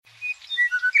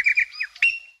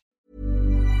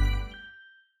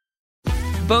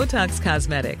Botox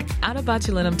Cosmetic, out of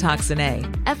botulinum toxin A,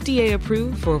 FDA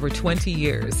approved for over 20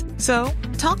 years. So,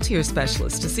 talk to your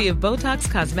specialist to see if Botox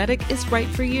Cosmetic is right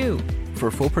for you. For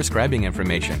full prescribing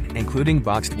information, including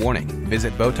boxed warning,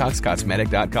 visit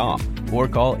BotoxCosmetic.com or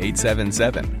call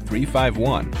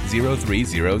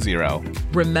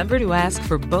 877-351-0300. Remember to ask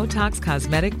for Botox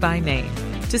Cosmetic by name.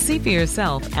 To see for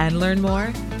yourself and learn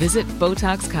more, visit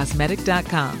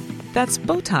BotoxCosmetic.com. That's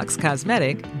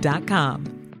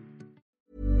BotoxCosmetic.com.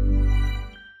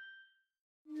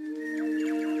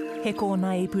 He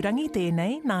kōna ipurangi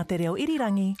tēnei nā te reo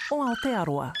irirangi o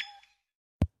Aotearoa.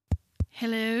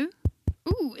 Hello?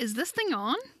 Ooh, is this thing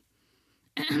on?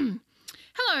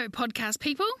 Hello, podcast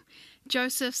people.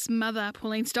 Joseph's mother,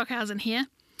 Pauline Stockhausen here.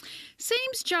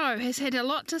 Seems Joe has had a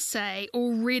lot to say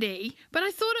already, but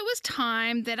I thought it was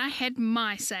time that I had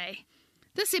my say.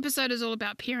 This episode is all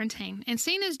about parenting, and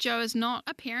seeing as Joe is not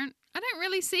a parent, I don't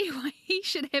really see why he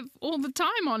should have all the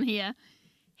time on here.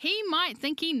 He might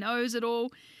think he knows it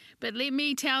all, but let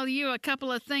me tell you a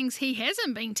couple of things he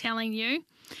hasn't been telling you.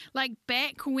 Like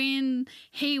back when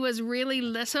he was really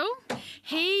little,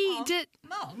 did...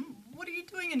 Mum, what are you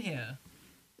doing in here?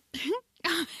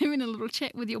 I'm having a little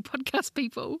chat with your podcast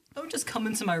people. Don't just come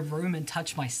into my room and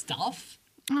touch my stuff.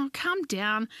 Oh, calm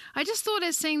down. I just thought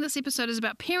as seeing this episode is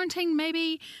about parenting,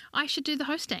 maybe I should do the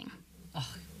hosting.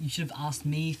 Oh, you should have asked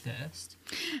me first.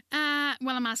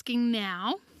 Well, I'm asking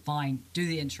now. Fine, do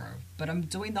the intro, but I'm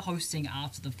doing the hosting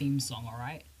after the theme song,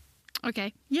 alright?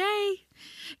 Okay. Yay!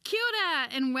 Kia ora,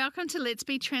 and welcome to Let's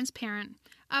Be Transparent,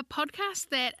 a podcast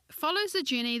that follows the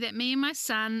journey that me and my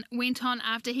son went on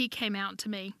after he came out to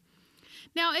me.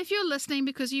 Now, if you're listening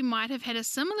because you might have had a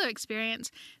similar experience,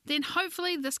 then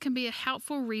hopefully this can be a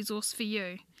helpful resource for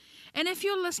you. And if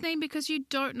you're listening because you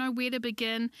don't know where to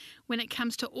begin when it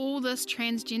comes to all this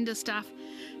transgender stuff,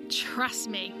 trust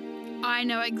me, I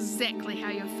know exactly how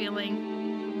you're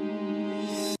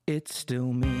feeling. It's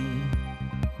still me,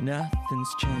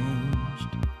 nothing's changed.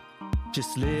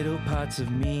 Just little parts of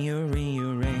me are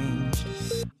rearranged.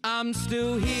 I'm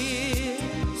still here,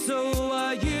 so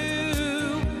are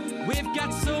you. We've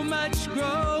got so much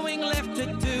growing left to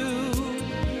do.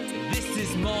 This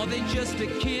is more than just a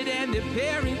kid and a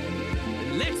parent.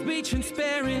 Let's be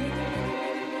transparent.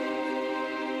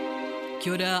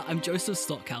 Kia ora, I'm Joseph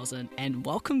Stockhausen, and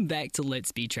welcome back to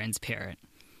Let's Be Transparent.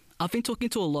 I've been talking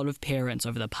to a lot of parents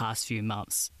over the past few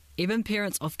months, even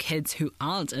parents of kids who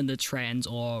aren't in the trans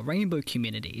or rainbow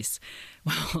communities,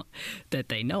 well, that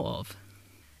they know of.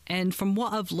 And from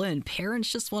what I've learned,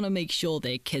 parents just want to make sure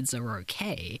their kids are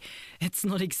okay. It's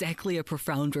not exactly a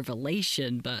profound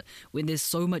revelation, but when there's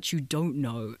so much you don't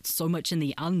know, so much in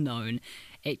the unknown,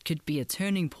 it could be a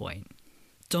turning point.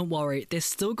 Don't worry, they're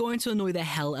still going to annoy the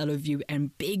hell out of you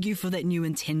and beg you for that new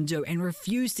Nintendo and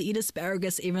refuse to eat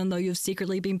asparagus even though you've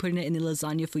secretly been putting it in their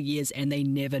lasagna for years and they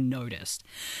never noticed.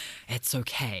 It's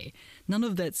okay. None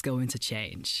of that's going to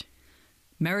change.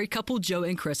 Married couple Joe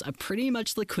and Chris are pretty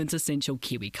much the quintessential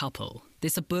Kiwi couple.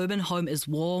 Their suburban home is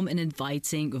warm and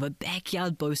inviting, with a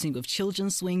backyard boasting of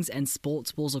children's swings and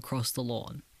sports balls across the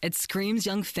lawn. It screams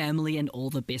young family in all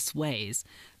the best ways,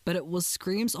 but it was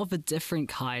screams of a different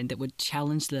kind that would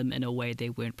challenge them in a way they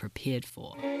weren't prepared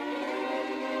for.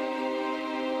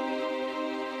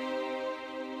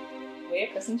 We're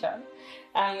Chris and Joe.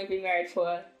 We've been married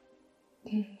for...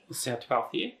 This is our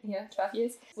 12th year. Yeah, 12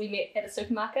 years. We met at a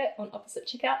supermarket on opposite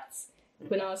checkouts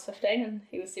when I was 15 and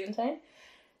he was 17.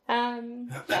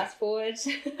 Fast forward,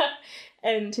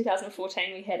 in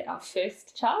 2014 we had our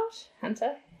first child,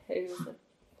 Hunter, who was a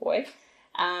boy.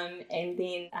 And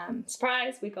then,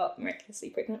 surprise, we got miraculously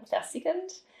pregnant with our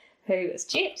second, who was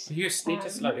Jet. You just need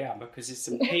to slow down because there's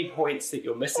some key points that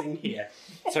you're missing here.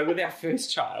 So with our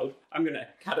first child, I'm going to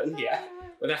cut it in here.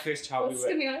 With our first child,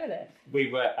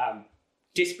 we were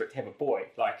desperate to have a boy.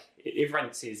 Like,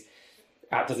 everyone says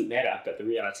it doesn't matter, but the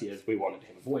reality is we wanted to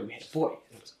have a boy, and we had a boy.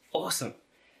 It was awesome.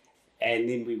 And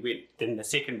then then the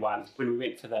second one, when we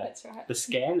went for the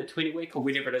scan, the 20-week or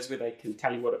whatever it is where they can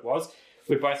tell you what it was,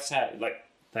 we both said, like,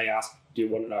 they asked, do you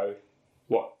want to know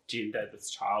what gender this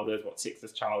child is, what sex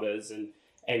this child is, and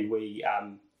we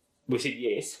said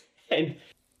yes. And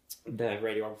the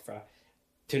radiographer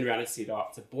turned around and said, oh,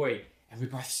 it's a boy. And we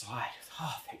both sighed,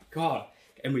 oh, thank God.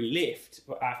 And we left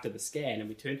after the scan and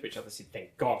we turned to each other and said,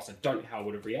 thank God, because I don't know how I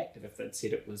would have reacted if they'd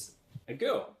said it was a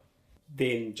girl.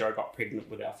 Then Joe got pregnant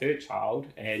with our third child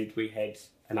and we had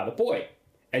another boy.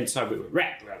 And so we were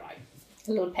wrapped. We were like,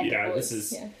 a little pack of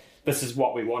boys. This is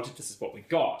what we wanted, this is what we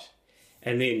got.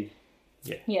 And then,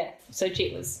 so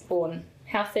Jet was born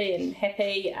healthy and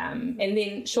happy. And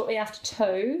then shortly after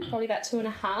 2, probably about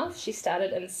 2.5, she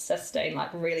started insisting, like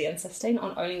really insisting,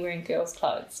 on only wearing girls'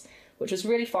 clothes, which was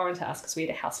really foreign to us because we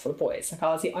had a house full of boys. Like I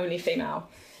was the only female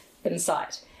in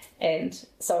sight. And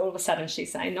so all of a sudden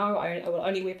she's saying, no, I will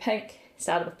only wear pink.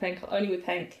 Started with pink, I'll only wear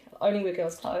pink, I'll only wear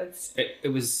girls' clothes.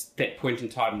 It was that point in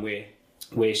time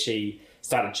where she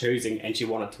started choosing, and she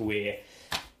wanted to wear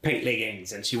pink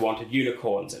leggings, and she wanted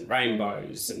unicorns and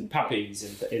rainbows and puppies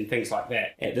and things like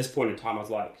that. At this point in time, I was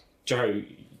like, Jo,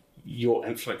 you're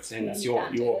influencing us.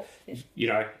 You're you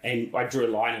know, and I drew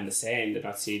a line in the sand and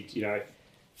I said, you know,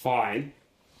 fine,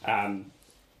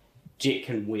 Jet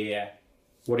can wear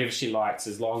whatever she likes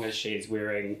as long as she's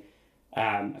wearing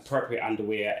appropriate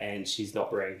underwear and she's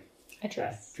not wearing a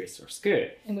dress or a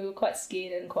skirt. And we were quite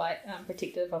scared and quite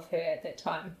protective of her at that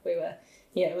time. We were,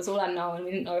 it was all unknown.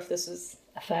 We didn't know if this was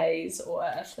a phase or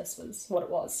if this was what it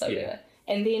was. So we were.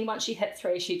 And then once she hit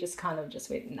 3, she just kind of just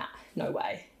went, nah, no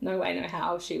way, no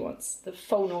how. She wants the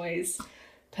full noise,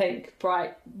 pink,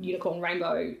 bright, unicorn,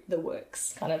 rainbow, the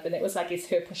works kind of. And that was, I guess,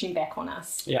 her pushing back on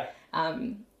us. Yeah.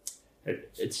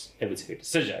 It was her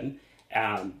decision,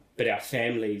 but our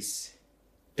families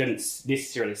didn't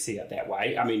necessarily see it that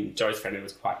way. I mean, Jo's family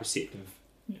was quite receptive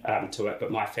to it,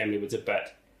 but my family was a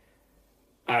bit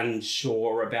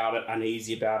unsure about it,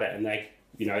 uneasy about it, and they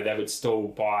would still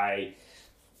buy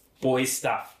boys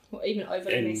stuff. Or even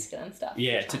overly masculine stuff.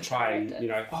 Yeah, to try and,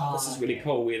 this is really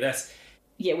cool, wear this.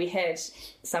 Yeah, we had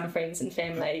some friends and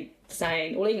family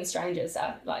saying, or even strangers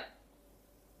are like,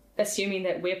 assuming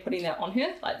that we're putting that on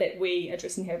her, like that we are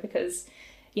dressing her because,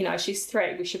 she's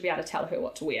 3, we should be able to tell her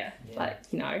what to wear.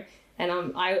 Yeah. And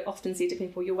I often say to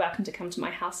people, you're welcome to come to my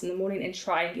house in the morning and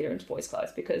try and get her into boys'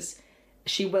 clothes because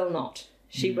she will not.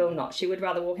 She will not. She would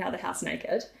rather walk out of the house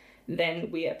naked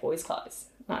than wear boys' clothes.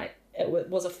 Like, it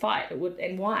was a fight.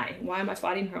 And why? Why am I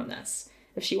fighting her on this?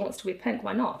 If she wants to wear pink,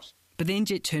 why not? But then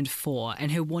Jet turned 4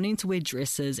 and her wanting to wear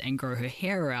dresses and grow her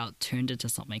hair out turned into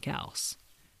something else.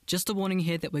 Just a warning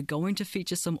here that we're going to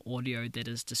feature some audio that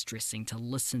is distressing to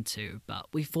listen to, but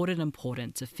we thought it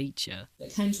important to feature.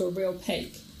 It came to a real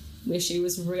peak where she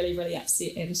was really, really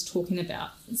upset and talking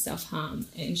about self-harm,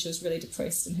 and she was really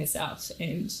depressed in herself.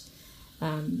 And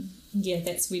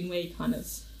that's when we kind of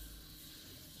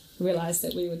realised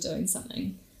that we were doing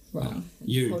something wrong.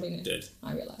 You did.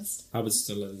 I realised. I was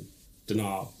still in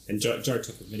denial, and Jo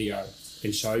took a video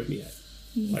and showed me it.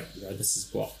 Like, this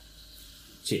is what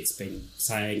Jet's been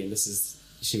saying, and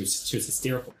she was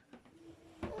hysterical.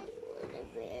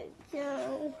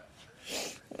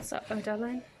 What's up, my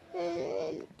darling? I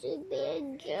want to be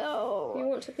a girl. You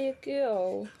want to be a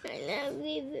girl? I love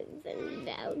everything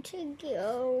about a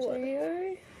girl. Do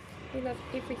you? You love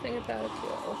everything about a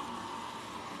girl.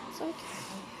 It's okay.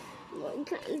 Why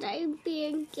can't I be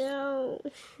a girl?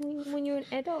 When you're an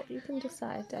adult, you can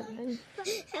decide, darling.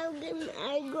 How can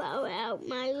I grow out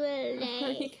my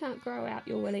willy? You can't grow out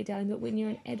your willy, darling, but when you're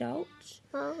an adult,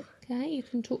 okay, you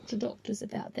can talk to doctors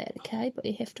about that, okay? But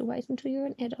you have to wait until you're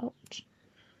an adult.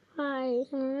 Hi.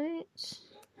 Alright?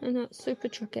 I know it's super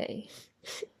tricky.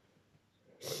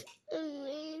 I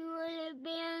want to be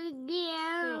a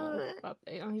girl. Oh,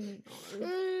 puppy, I know.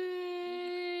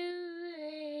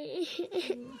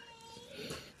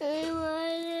 I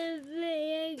want to be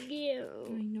a girl.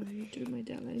 I know you do, my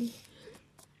darling.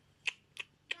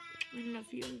 I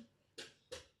love you.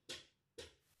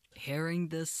 Hearing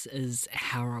this is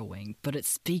harrowing, but it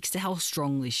speaks to how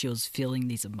strongly she was feeling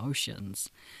these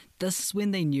emotions. This is when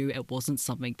they knew it wasn't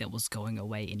something that was going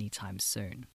away anytime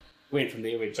soon. Went from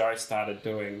there where Jo started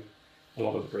doing a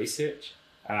lot of the research.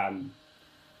 The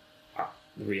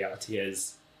reality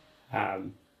is, I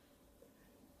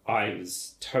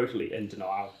was totally in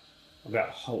denial about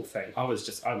the whole thing. I was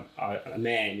just, I'm a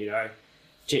man,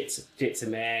 Jet's a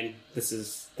man. This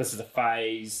is a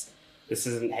phase. This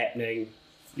isn't happening,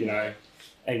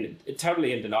 and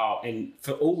totally in denial, and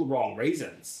for all the wrong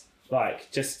reasons,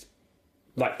 just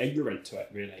ignorant to it,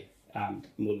 really,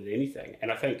 more than anything.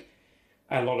 And I think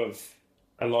a lot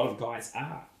of guys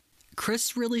are.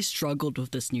 Chris really struggled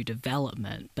with this new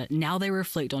development, but now they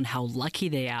reflect on how lucky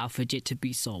they are for Jet to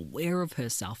be so aware of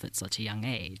herself at such a young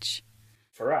age.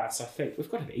 For us, I think we've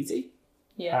got it easy.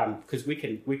 Yeah. Because we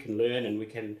can learn, and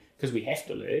because we have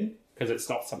to learn, because it's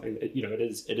not something that,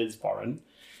 it is foreign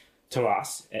to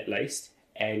us, at least.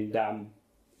 And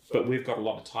but we've got a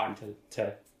lot of time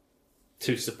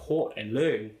to support and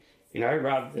learn,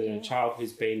 rather than a child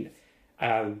who's been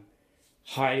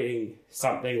hiding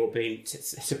something or being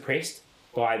suppressed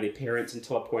by their parents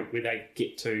until a point where they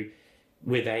get to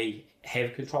where they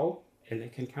have control and they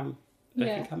can come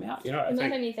out. And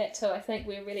not only that too, I think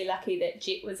we're really lucky that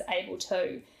Jet was able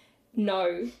to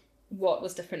know what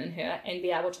was different in her and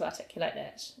be able to articulate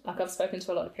that. Like, I've spoken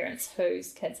to a lot of parents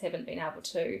whose kids haven't been able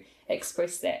to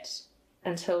express that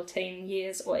until teen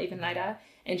years or even later,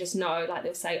 and just know, like,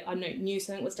 they'll say, I knew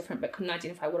something was different but couldn't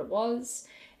identify what it was,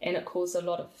 and it caused a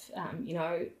lot of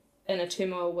inner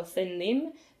turmoil within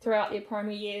them throughout their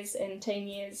primary years and teen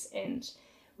years. And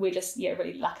we're just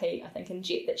really lucky, I think, in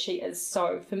Jet, that she is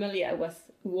so familiar with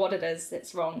what it is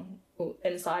that's wrong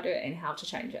inside her and how to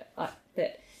change it. Like,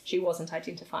 that she wasn't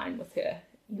identifying with her,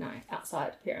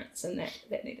 outside parents, and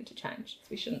that needed to change.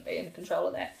 We shouldn't be in control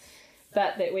of that.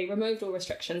 But that we removed all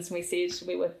restrictions, and we said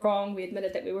we were wrong, we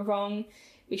admitted that we were wrong.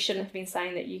 We shouldn't have been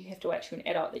saying that you have to wait till an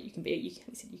adult, that you can be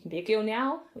a girl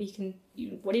now, or you can,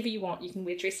 whatever you want, you can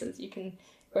wear dresses, you can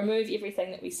remove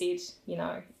everything that we said,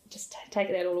 just take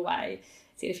that all away.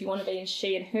 Said if you want to be in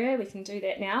she and her, we can do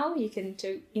that now. You can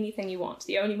do anything you want.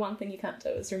 The only one thing you can't do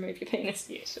is remove your penis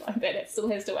yet. Like that, it still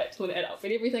has to wait till an adult.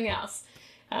 But everything else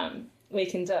we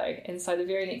can do. And so the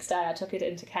very next day I took it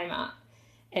into Kmart,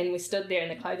 and we stood there in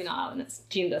the clothing aisle, and it's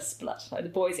gender split. Like, the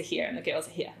boys are here and the girls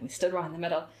are here. And we stood right in the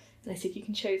middle. And they said, you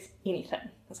can choose anything. I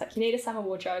was like, you need a summer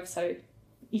wardrobe, so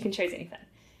you can choose anything.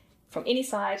 From any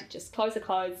side, just clothes are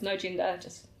clothes, no gender.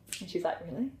 And she's like,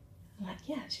 really? I'm like,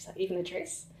 yeah. She's like, even a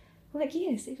dress? I'm like,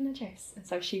 yes, even a dress. And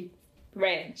so she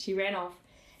ran off,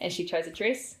 and she chose a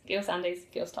dress, girls' undies,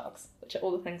 girls' togs, which are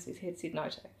all the things we had said no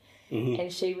to. Mm-hmm.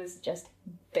 And she was just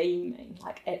beaming,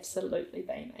 like absolutely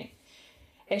beaming.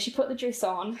 And she put the dress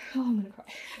on. Oh, I'm going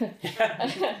to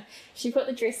cry. She put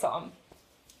the dress on,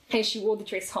 and she wore the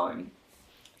dress home.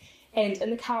 And in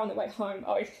the car on the way home,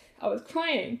 I was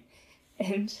crying,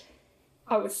 and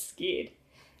I was scared.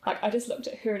 Like, I just looked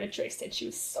at her in a dress, and she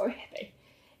was so happy.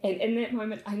 And in that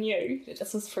moment, I knew that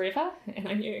this was forever, and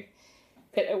I knew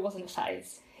that it wasn't a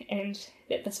phase, and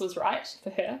that this was right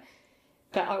for her.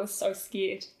 But I was so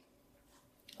scared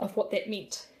of what that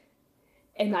meant.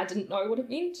 And I didn't know what it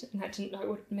meant, and I didn't know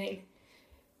what it meant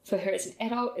for her as an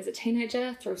adult, as a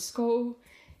teenager, through school,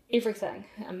 everything.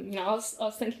 I was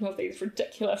thinking of these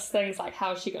ridiculous things, like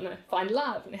how is she going to find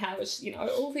love, and how is she,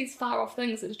 all these far off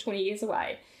things that are 20 years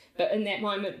away. But in that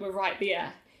moment, we're right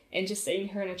there. And just seeing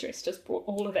her in a dress just brought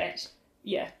all of that,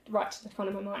 right to the front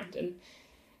of my mind. And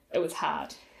it was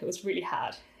hard. It was really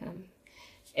hard.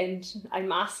 And I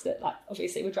masked it. Like,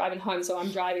 obviously, we're driving home, so I'm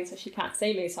driving, so she can't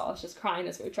see me. So I was just crying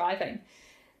as we were driving.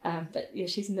 But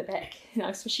she's in the back,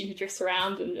 swishing her dress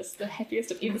around, and just the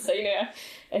happiest I've ever seen her.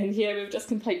 And we were just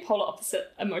complete polar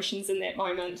opposite emotions in that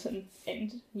moment. And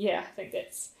I think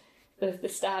that's the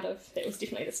start of, that was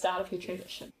definitely the start of her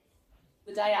transition.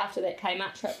 The day after that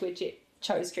Kmart trip where Jet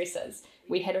chose dresses,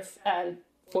 we had a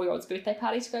 4-year-old's birthday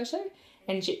party to go to,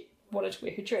 and Jet wanted to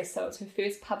wear her dress, so it was her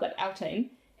first public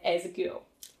outing as a girl.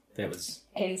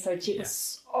 And so Jet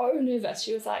was so nervous.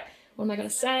 She was like, what am I going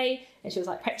to say? And she was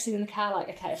like practicing in the car, like,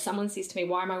 okay, if someone says to me,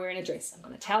 why am I wearing a dress? I'm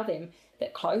going to tell them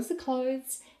that clothes are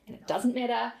clothes, and it doesn't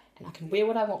matter, and I can wear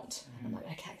what I want. And I'm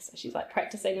like, okay. So she's like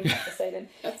practicing and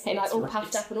like all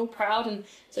puffed up and all proud. And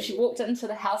so she walked into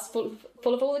the house full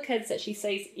of all the kids that she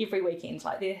sees every weekend.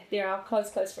 Like, they're our close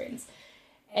friends.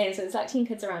 And so there's like 10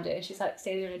 kids around her, and she's like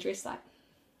standing there in a dress, like,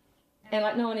 and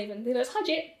like no one even, they're like, hi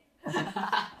Jet.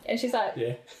 And she's like,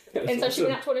 yeah. And so awesome. She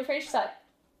went up to one of her friends, she's like,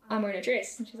 I'm wearing a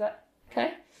dress. And she's like,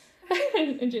 okay.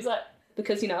 And she's like,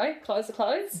 because clothes are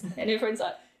clothes. And everyone's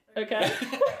like, okay.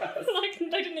 Like,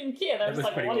 they didn't even care. They were just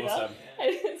like, whatever. Awesome.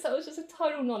 And so it was just a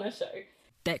total non-issue.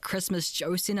 That Christmas,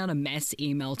 Joe sent out a mass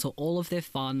email to all of their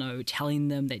whānau telling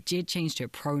them that Jet changed her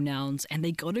pronouns, and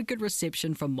they got a good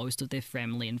reception from most of their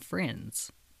family and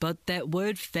friends. But that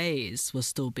word phase was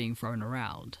still being thrown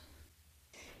around.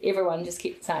 Everyone just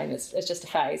kept saying it's just a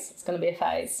phase. It's going to be a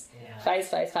phase. Yeah.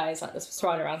 Phase. Like, this was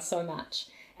thrown around so much.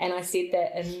 And I said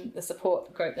that in the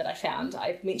support group that I found.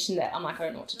 I mentioned that. I'm like, I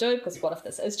don't know what to do, because what if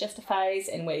this is just a phase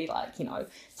and we, like,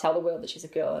 tell the world that she's a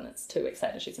girl and it's 2 weeks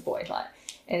later she's a boy. Like,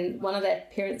 and one of their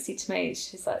parents said to me,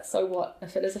 she's like, so what?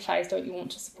 If it is a phase, don't you want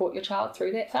to support your child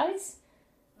through that phase?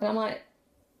 And I'm like,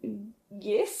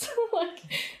 yes. Like,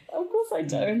 of course I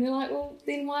do. And they're like, well,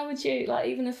 then why would you? Like,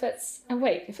 even if it's a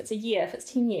week, if it's a year, if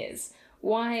it's 10 years,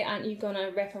 why aren't you going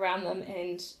to wrap around them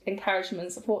and encourage them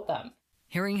and support them?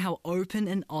 Hearing how open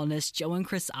and honest Joe and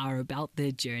Chris are about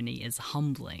their journey is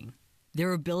humbling.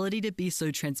 Their ability to be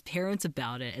so transparent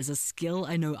about it is a skill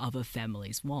I know other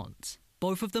families want.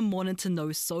 Both of them wanted to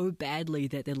know so badly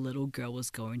that their little girl was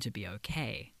going to be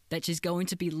okay, that she's going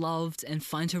to be loved and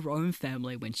find her own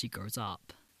family when she grows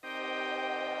up.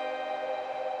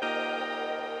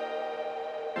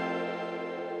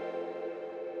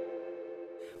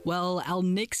 Well, our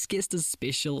next guest is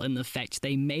special in the fact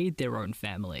they made their own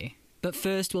family. But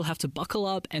first, we'll have to buckle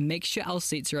up and make sure our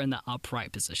seats are in the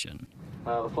upright position.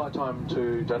 The flight time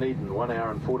to Dunedin, 1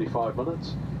 hour and 45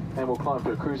 minutes, and we'll climb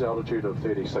to a cruise altitude of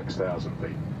 36,000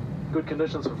 feet. Good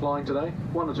conditions for flying today,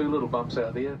 1 or 2 little bumps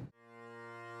out there.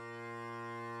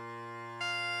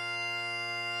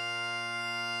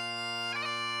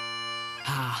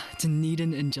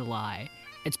 Dunedin in July.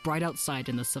 It's bright outside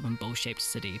in the southern bowl-shaped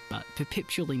city, but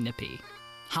perpetually nippy.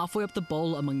 Halfway up the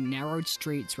bowl among narrowed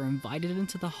streets, we're invited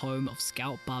into the home of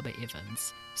Scout Barbara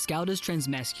Evans. Scout is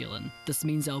transmasculine. This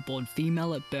means they were born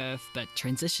female at birth, but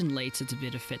transitioned later to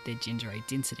better fit their gender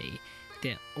identity.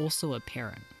 They're also a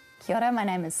parent. Kia ora, my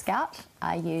name is Scout.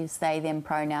 I use they, them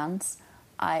pronouns.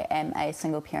 I am a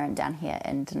single parent down here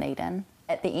in Dunedin.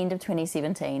 At the end of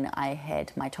 2017, I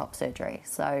had my top surgery,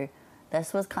 so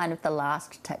this was kind of the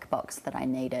last tick box that I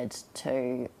needed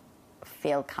to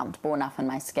feel comfortable enough in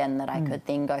my skin that I could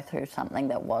then go through something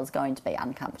that was going to be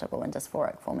uncomfortable and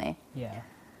dysphoric for me. Yeah.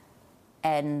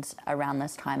 And around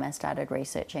this time, I started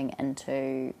researching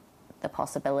into the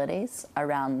possibilities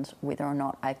around whether or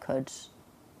not I could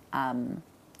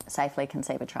safely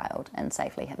conceive a child and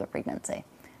safely have a pregnancy.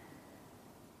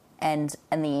 And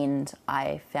in the end,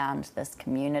 I found this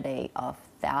community of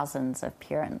thousands of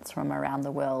parents from around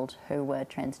the world who were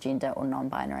transgender or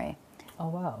non-binary. Oh,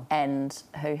 wow. And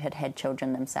who had had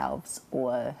children themselves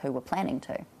or who were planning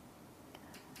to.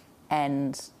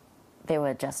 And there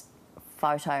were just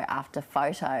photo after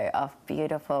photo of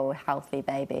beautiful, healthy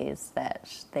babies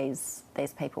that these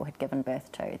people had given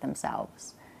birth to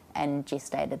themselves and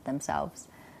gestated themselves.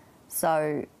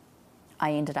 So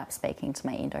I ended up speaking to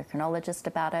my endocrinologist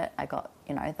about it. I got,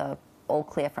 the all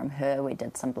clear from her. We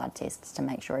did some blood tests to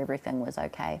make sure everything was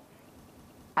okay.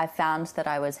 I found that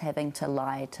I was having to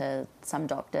lie to some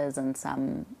doctors and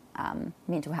some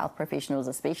mental health professionals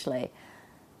especially,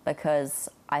 because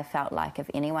I felt like if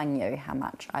anyone knew how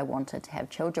much I wanted to have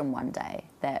children one day,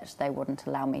 that they wouldn't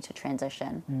allow me to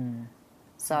transition.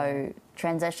 So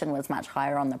transition was much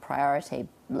higher on the priority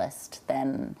list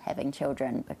than having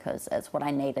children, because it's what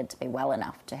I needed to be well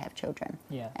enough to have children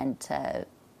and to,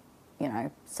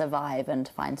 survive and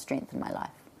to find strength in my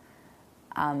life.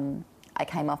 I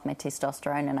came off my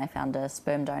testosterone and I found a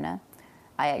sperm donor.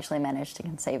 I actually managed to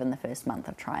conceive in the first month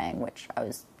of trying, which I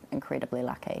was incredibly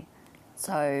lucky.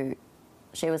 So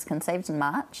she was conceived in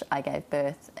March. I gave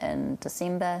birth in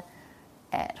December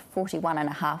at 41 and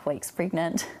a half weeks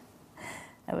pregnant.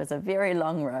 It was a very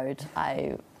long road.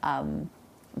 I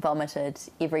vomited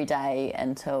every day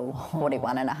until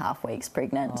 41 and a half weeks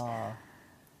pregnant.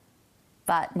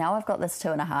 But now I've got this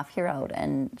 2.5-year-old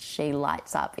and she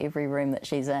lights up every room that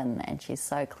she's in, and she's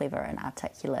so clever and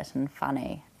articulate and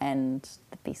funny and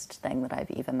the best thing that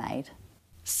I've ever made.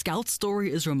 Scout's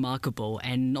story is remarkable,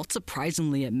 and not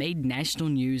surprisingly, it made national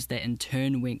news that in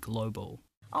turn went global.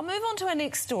 I'll move on to our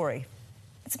next story.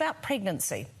 It's about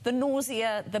pregnancy, the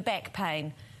nausea, the back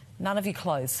pain. None of your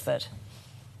clothes fit.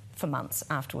 For months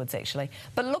afterwards, actually.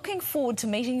 But looking forward to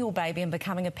meeting your baby and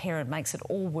becoming a parent makes it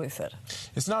all worth it.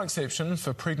 It's no exception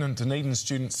for pregnant Dunedin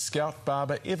student Scout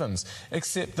Barbara Evans,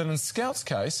 except that in Scout's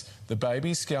case, the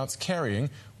baby Scout's carrying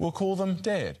will call them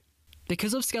Dad.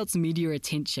 Because of Scout's media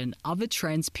attention, other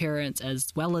trans parents as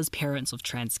well as parents of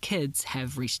trans kids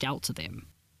have reached out to them.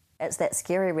 It's that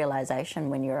scary realisation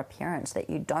when you're a parent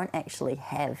that you don't actually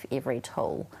have every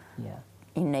tool.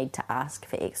 You need to ask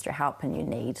for extra help, and you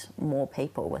need more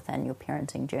people within your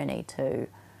parenting journey to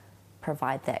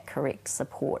provide that correct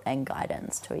support and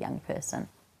guidance to a young person.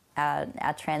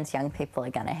 Our trans young people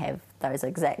are going to have those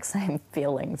exact same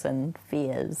feelings and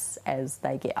fears as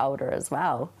they get older as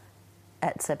well.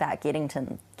 It's about getting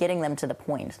them to the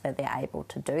point that they're able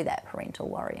to do that parental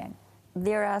worrying.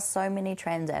 There are so many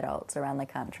trans adults around the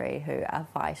country who are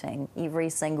fighting every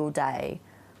single day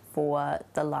for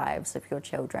the lives of your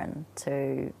children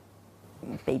to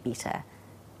be better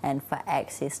and for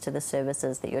access to the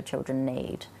services that your children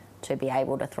need to be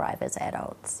able to thrive as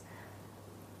adults.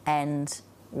 And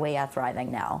we are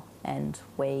thriving now, and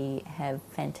we have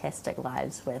fantastic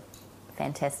lives with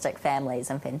fantastic families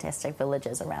and fantastic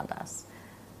villages around us.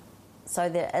 So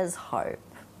there is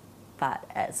hope, but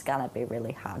it's going to be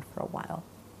really hard for a while.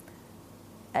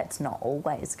 It's not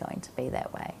always going to be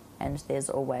that way. And there's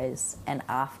always an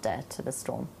after to the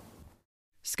storm.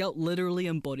 Scout literally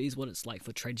embodies what it's like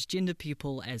for transgender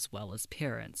people as well as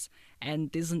parents,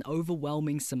 and there's an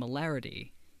overwhelming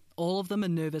similarity. All of them are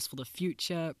nervous for the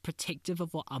future, protective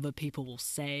of what other people will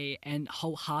say, and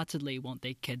wholeheartedly want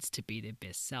their kids to be their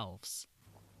best selves.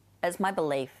 It's my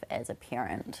belief as a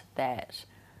parent that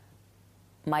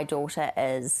my daughter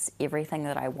is everything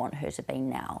that I want her to be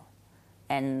now.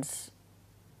 And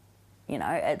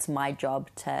it's my job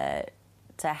to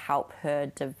to help her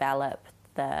develop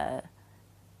the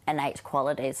innate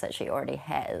qualities that she already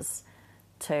has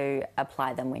to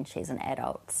apply them when she's an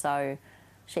adult. So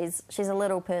she's a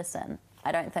little person.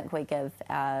 I don't think we give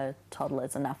our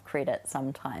toddlers enough credit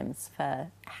sometimes for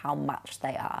how much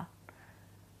they are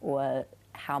or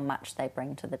how much they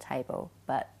bring to the table,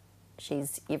 but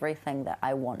she's everything that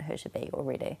I want her to be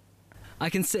already.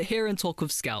 I can sit here and talk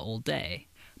with Scout all day,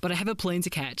 but I have a plane to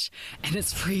catch and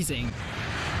it's freezing.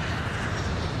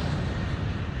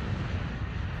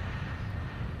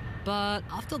 But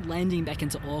after landing back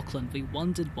into Auckland, we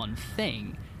wondered one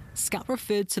thing. Scout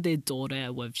referred to their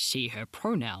daughter with she, her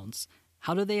pronouns.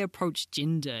 How do they approach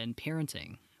gender in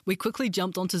parenting? We quickly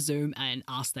jumped onto Zoom and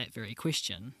asked that very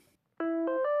question.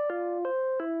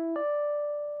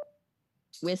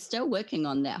 We're still working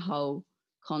on that whole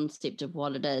concept of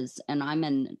what it is, and I'm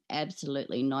in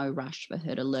absolutely no rush for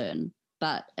her to learn.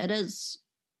 But it is,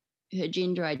 her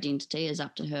gender identity is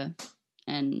up to her,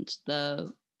 and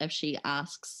if she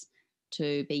asks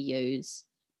to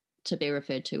be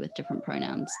referred to with different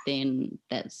pronouns, then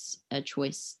that's a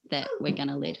choice that we're going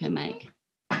to let her make.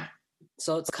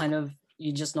 So it's kind of,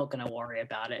 you're just not going to worry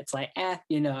about it. It's like,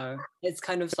 it's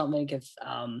kind of something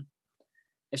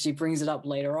if she brings it up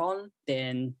later on,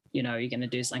 then, you're going to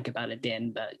do something about it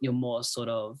then, but you're more sort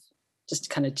of just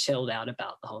kind of chilled out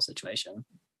about the whole situation.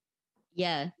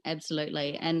 Yeah,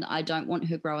 absolutely. And I don't want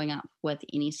her growing up with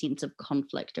any sense of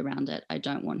conflict around it. I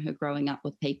don't want her growing up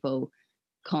with people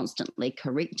constantly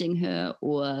correcting her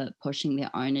or pushing their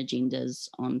own agendas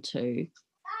onto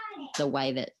the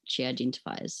way that she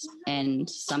identifies. And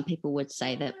some people would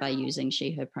say that by using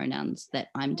she, her pronouns that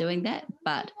I'm doing that,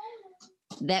 but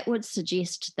that would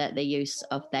suggest that the use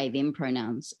of they, them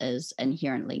pronouns is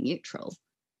inherently neutral.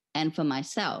 And for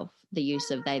myself, the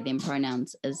use of they, them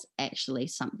pronouns is actually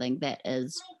something that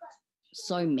is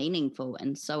so meaningful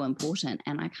and so important,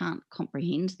 and I can't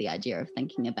comprehend the idea of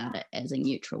thinking about it as a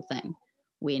neutral thing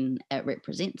when it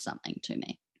represents something to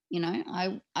me.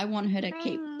 I want her to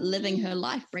keep living her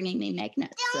life, bringing me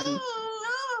magnets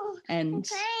and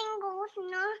triangles,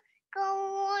 not go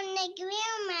on the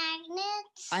square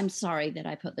magnets. I'm sorry that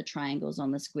I put the triangles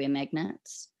on the square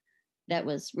magnets. That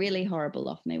was really horrible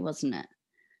of me, wasn't it?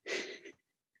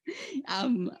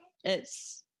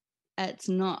 It's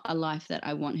not a life that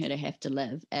I want her to have to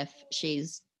live. If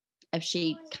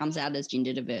she comes out as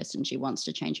gender diverse and she wants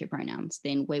to change her pronouns,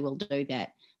 then we will do that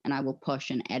and I will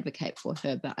push and advocate for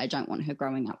her, but I don't want her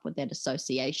growing up with that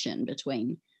association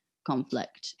between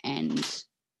conflict and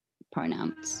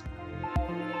pronouns.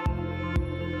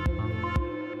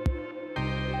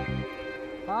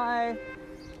 Hi.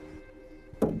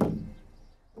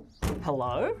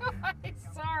 Hello?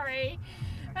 Sorry.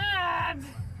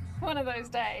 One of those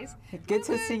days. Good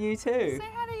to see you too. Say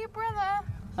hi to your brother.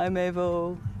 Hi,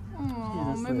 Mabel.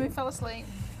 Oh, Moo fell asleep.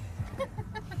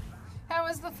 How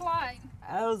was the flight?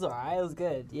 It was alright, it was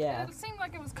good, yeah. It seemed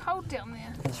like it was cold down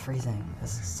there. It was freezing, it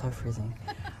was so freezing.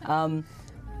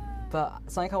 But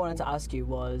something I wanted to ask you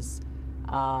was,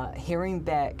 hearing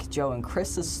back Joe and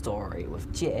Chris's story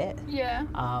with Jet, yeah.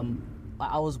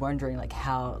 I was wondering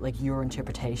how your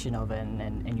interpretation of it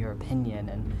and your opinion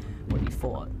and what you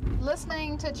thought.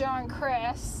 Listening to Joe and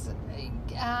Chris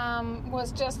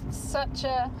was just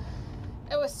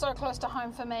it was so close to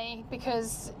home for me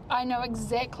because I know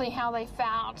exactly how they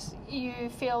felt. You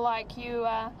feel like you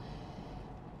are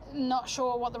not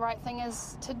sure what the right thing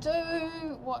is to do,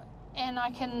 and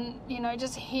I can,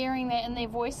 just hearing that in their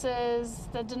voices,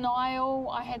 the denial,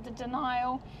 I had the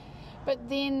denial, but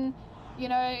then,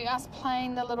 us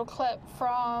playing the little clip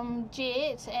from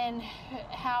Jet and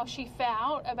how she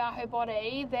felt about her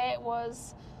body,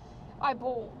 I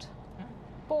bawled.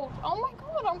 Oh my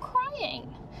God, I'm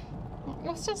crying.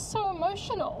 It was just so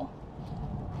emotional.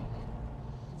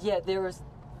 Yeah,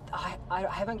 I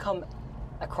haven't come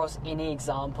across any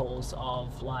examples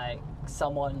of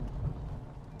someone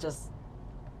just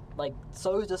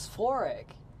so dysphoric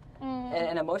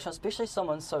and emotional, especially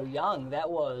someone so young.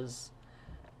 That was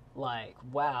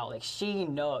wow, she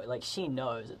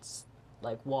knows it's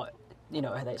what,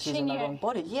 that she's in the wrong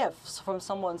body. Yeah, from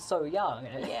someone so young.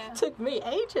 And it took me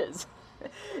ages.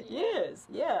 Years,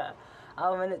 yeah.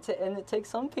 And it takes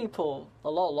some people a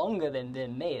lot longer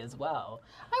than me as well.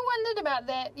 I wondered about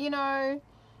that,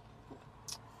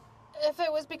 if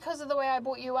it was because of the way I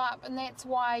brought you up and that's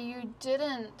why you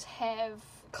didn't have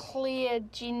clear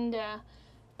gender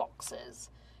boxes.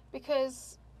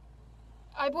 Because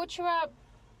I brought you up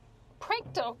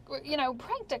practical,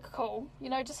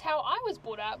 just how I was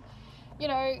brought up.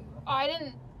 I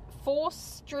didn't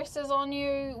force dresses on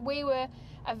you. We were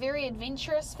a very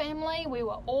adventurous family. We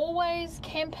were always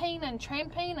camping and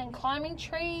tramping and climbing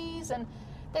trees, and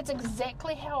that's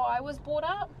exactly how I was brought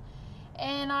up.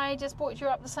 And I just brought you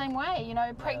up the same way, you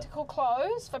know, practical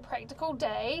clothes for practical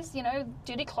days, you know,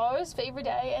 dirty clothes for every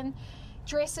day, and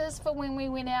dresses for when we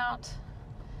went out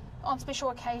on special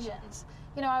occasions.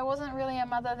 You know, I wasn't really a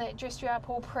mother that dressed you up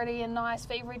all pretty and nice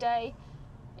for everyday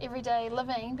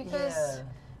living, because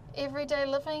everyday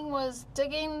living was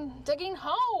digging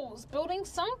holes, building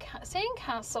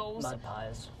sandcastles. Mud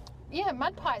pies. Yeah,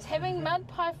 mud pies, having mud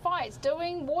pie fights,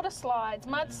 doing water slides,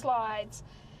 mud slides.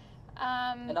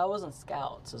 And I was in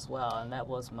Scouts as well, and that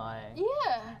was my...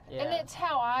 Yeah, and that's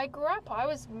how I grew up. I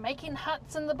was making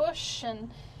huts in the bush, and,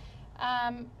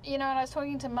 you know, and I was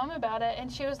talking to Mum about it,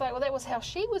 and she was like, well, that was how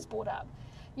she was brought up.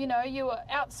 You know, you were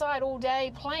outside all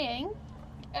day playing,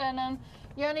 and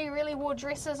you only really wore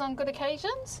dresses on good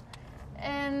occasions,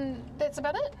 and that's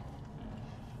about it.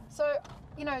 So,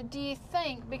 you know, do you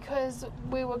think because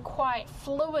we were quite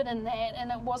fluid in that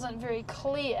and it wasn't very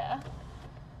clear...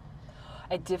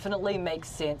 It definitely makes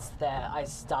sense that I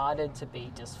started to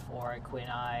be dysphoric when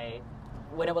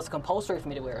it was compulsory for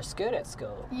me to wear a skirt at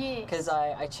school. Yes. Because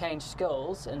I changed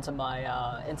schools into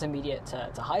my intermediate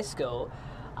to high school,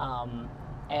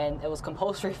 and it was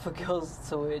compulsory for girls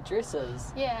to wear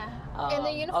dresses. Yeah. And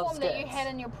the uniform that you had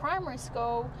in your primary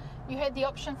school, you had the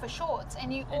option for shorts,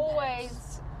 and you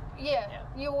always,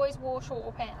 you always wore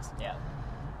short pants. Yeah.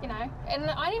 You know,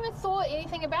 and I didn't even thought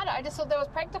anything about it. I just thought that was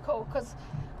practical, because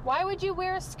why would you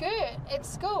wear a skirt at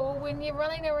school when you're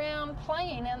running around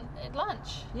playing at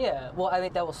lunch? Yeah, well, I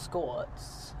think that was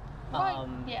sports.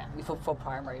 For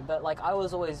primary, but like I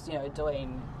was always, you know,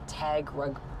 doing tag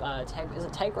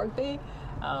rugby.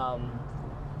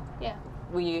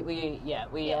 We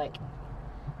like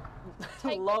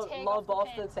lob off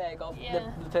the tag off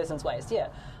the person's waist. Yeah,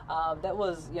 that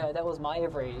was my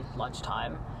every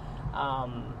lunchtime,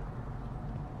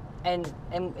 and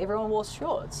everyone wore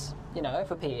shorts, you know,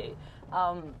 for PE.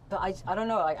 But I don't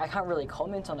know. I can't really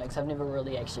comment on it because I've never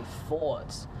really actually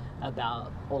thought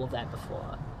about all of that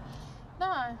before. No,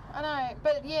 I know.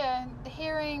 But yeah,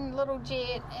 hearing little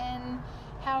Jet and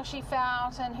how she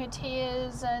felt and her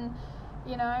tears and,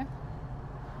 you know,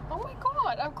 oh my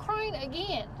God, I'm crying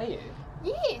again. Are you?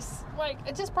 Yes. Like,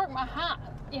 it just broke my heart.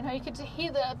 You know, you could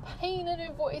hear the pain in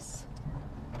her voice.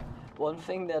 One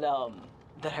thing that I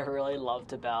really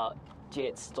loved about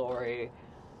Jet's story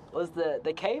was the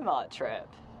Kmart trip.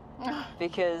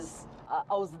 Because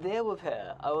I was there with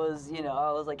her. I was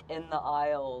like in the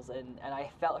aisles and I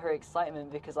felt her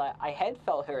excitement because I had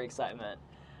felt her excitement.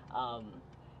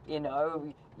 You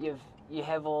know, there's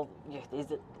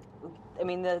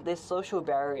social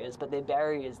barriers, but there are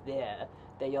barriers there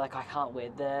that you're like, I can't wear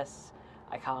this,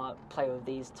 I can't play with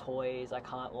these toys, I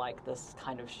can't like this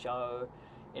kind of show.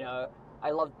 You know,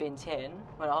 I loved Ben 10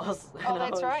 when I was...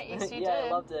 right, yes you did. Yeah, I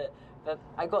loved it. But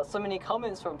I got so many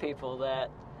comments from people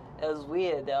that it was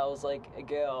weird that I was like a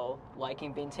girl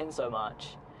liking Ben 10 so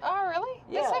much. Oh, really?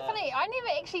 Yeah. That's so funny. I never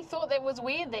actually thought that was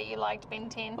weird that you liked Ben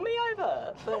 10. Me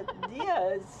either. But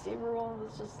yeah, everyone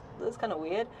was just, it's kind of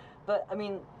weird. But I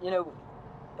mean, you know,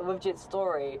 with Jet's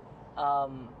story, I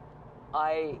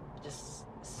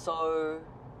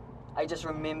just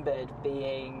remembered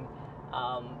being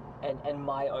in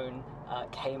my own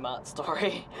Kmart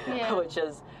story, which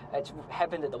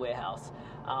happened at the warehouse.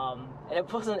 And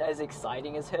it wasn't as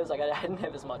exciting as hers, like I didn't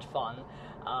have as much fun.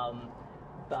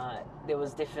 But there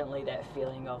was definitely that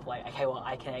feeling of like, okay, well,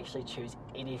 I can actually choose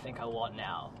anything I want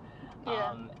now.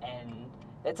 Yeah. And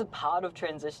it's a part of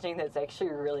transitioning that's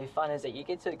actually really fun, is that you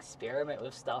get to experiment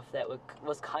with stuff that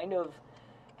was kind of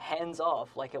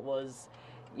hands-off. Like it was,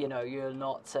 you know, you're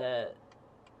not to,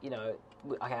 you know,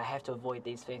 okay, I have to avoid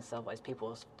these things, otherwise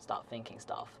people start thinking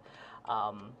stuff.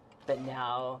 But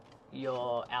now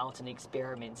you're out and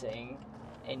experimenting,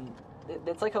 and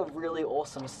that's like a really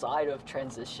awesome side of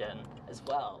transition as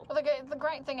well. Well, the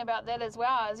great thing about that as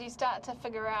well is you start to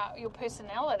figure out your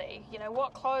personality. You know,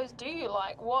 what clothes do you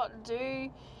like? What do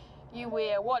you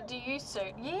wear? What do you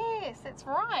suit? Yes, that's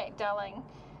right, darling.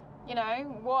 You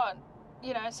know,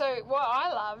 so what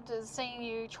I loved is seeing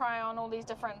you try on all these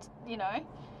different, you know...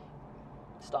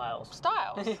 Styles.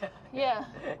 Yeah.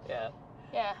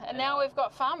 Yeah, and now we've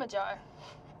got Farmer Joe.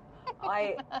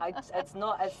 It's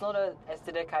not a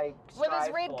aesthetic I strive With his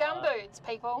red for. gumboots,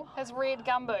 people. His red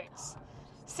gumboots.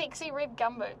 Sexy red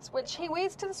gumboots, which he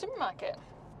wears to the supermarket.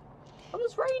 It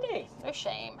was raining. No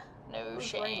shame. No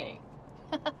shame.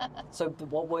 So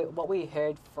what we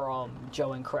heard from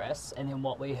Joe and Chris, and then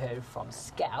what we heard from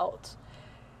Scout,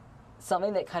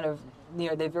 something that kind of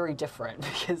they're very different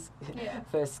because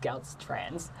first Scout's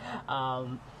trans.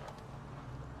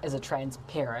 As a trans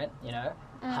parent,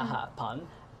 haha, pun,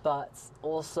 but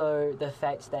also the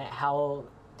fact that how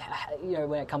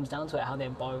when it comes down to it, how they're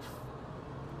both,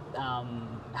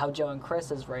 how Joe and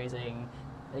Chris is raising,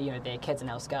 their kids and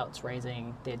how Scout's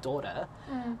raising their daughter.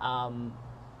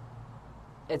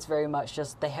 It's very much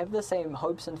just they have the same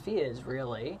hopes and fears,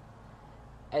 really,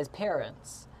 as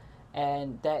parents,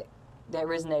 and that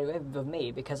resonated with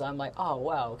me because I'm like, oh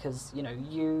wow, because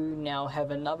you now have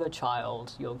another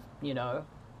child,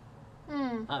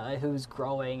 who's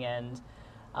growing, and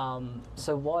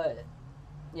so what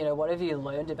have you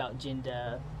learned about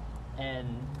gender,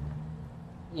 and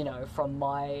from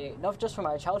my, not just from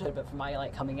my childhood, but from my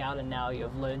coming out, and now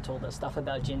you've learned all this stuff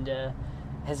about gender.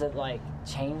 Has it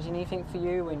changed anything for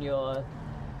you when you're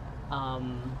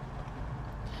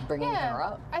bringing her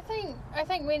up? I think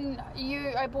when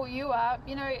I brought you up,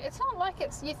 it's not like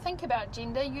you think about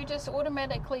gender. You just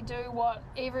automatically do what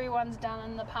everyone's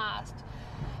done in the past.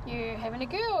 You're having a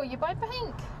girl, you buy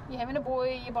pink. You're having a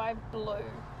boy, you buy blue.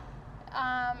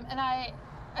 And I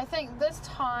think this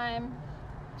time,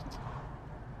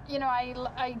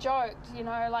 I joked, when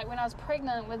I was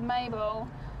pregnant with Mabel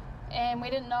and we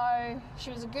didn't know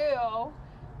she was a girl,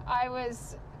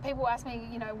 people asked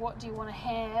me, what do you want to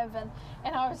have? And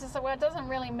I was just like, well, it doesn't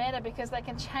really matter because they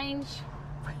can change.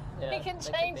 They can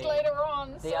change later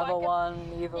on. The other one,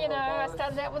 I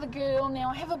started out with a girl, now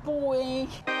I have a boy.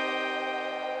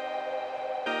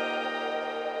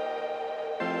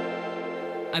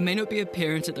 I may not be a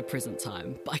parent at the present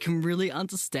time, but I can really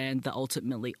understand that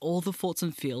ultimately all the thoughts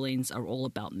and feelings are all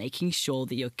about making sure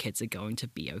that your kids are going to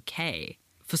be okay.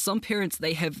 For some parents,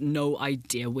 they have no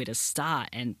idea where to start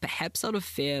and perhaps out of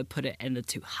fear put it in the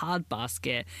too hard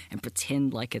basket and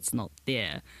pretend like it's not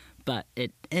there. But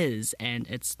it is, and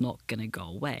it's not going to go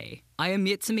away. I am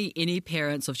yet to meet any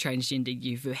parents of transgender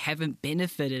youth who haven't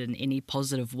benefited in any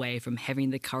positive way from having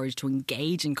the courage to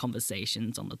engage in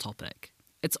conversations on the topic.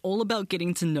 It's all about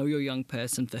getting to know your young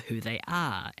person for who they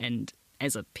are, and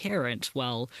as a parent,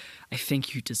 well, I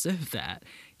think you deserve that.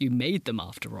 You made them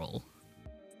after all.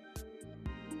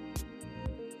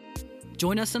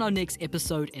 Join us in our next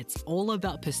episode, It's All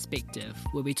About Perspective,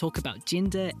 where we talk about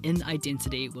gender in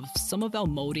identity with some of our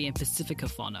Māori and Pacifica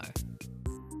whānau.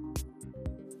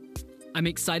 I'm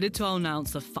excited to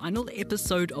announce the final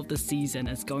episode of the season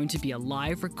is going to be a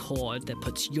live record that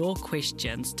puts your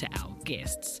questions to our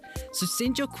guests. So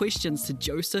send your questions to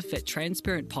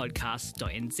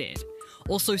joseph@transparentpodcast.nz.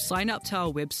 Also sign up to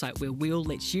our website where we'll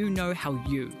let you know how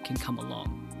you can come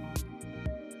along.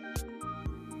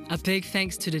 A big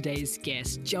thanks to today's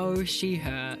guests, Joe, she,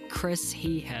 her, Chris,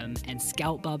 he, him, and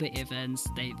Scout Barbara Evans,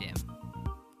 they, them.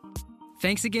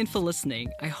 Thanks again for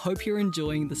listening. I hope you're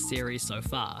enjoying the series so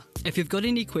far. If you've got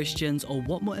any questions or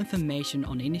want more information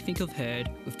on anything I've heard,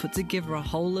 we've put together a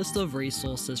whole list of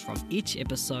resources from each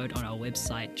episode on our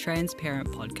website,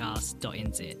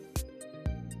 transparentpodcast.nz.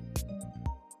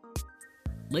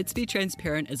 Let's Be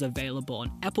Transparent is available on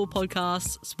Apple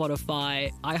Podcasts, Spotify,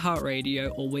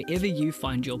 iHeartRadio, or wherever you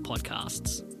find your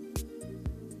podcasts.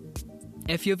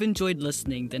 If you've enjoyed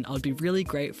listening, then I'd be really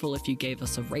grateful if you gave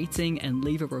us a rating and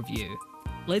leave a review.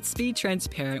 Let's Be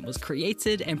Transparent was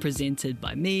created and presented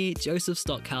by me, Joseph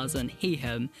Stockhausen, he,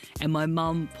 him, and my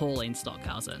mum, Pauline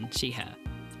Stockhausen, she, her.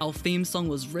 Our theme song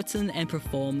was written and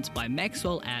performed by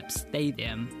Maxwell Apps, they,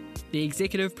 them. The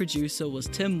executive producer was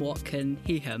Tim Watkin,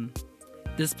 he, him.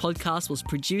 This podcast was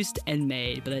produced and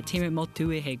made by the team at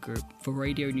Motuehe Group for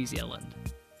Radio New Zealand.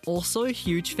 Also, a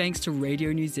huge thanks to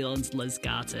Radio New Zealand's Liz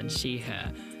Garton, she,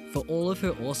 her, for all of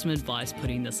her awesome advice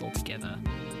putting this all together.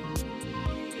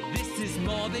 This is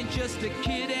more than just a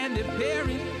kid and a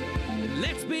parent.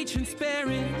 Let's be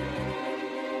transparent.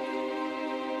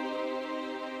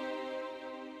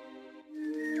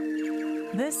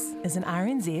 This is an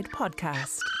RNZ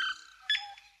podcast.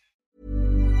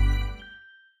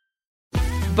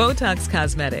 Botox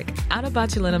Cosmetic, out of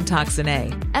botulinum toxin A,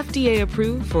 FDA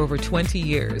approved for over 20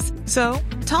 years. So,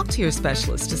 talk to your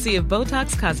specialist to see if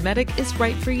Botox Cosmetic is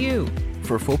right for you.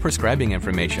 For full prescribing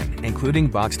information, including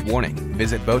boxed warning,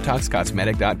 visit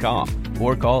BotoxCosmetic.com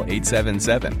or call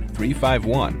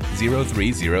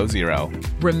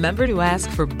 877-351-0300. Remember to ask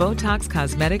for Botox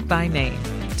Cosmetic by name.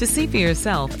 To see for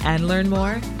yourself and learn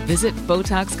more, visit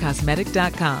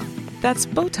BotoxCosmetic.com. That's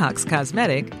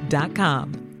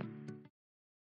BotoxCosmetic.com.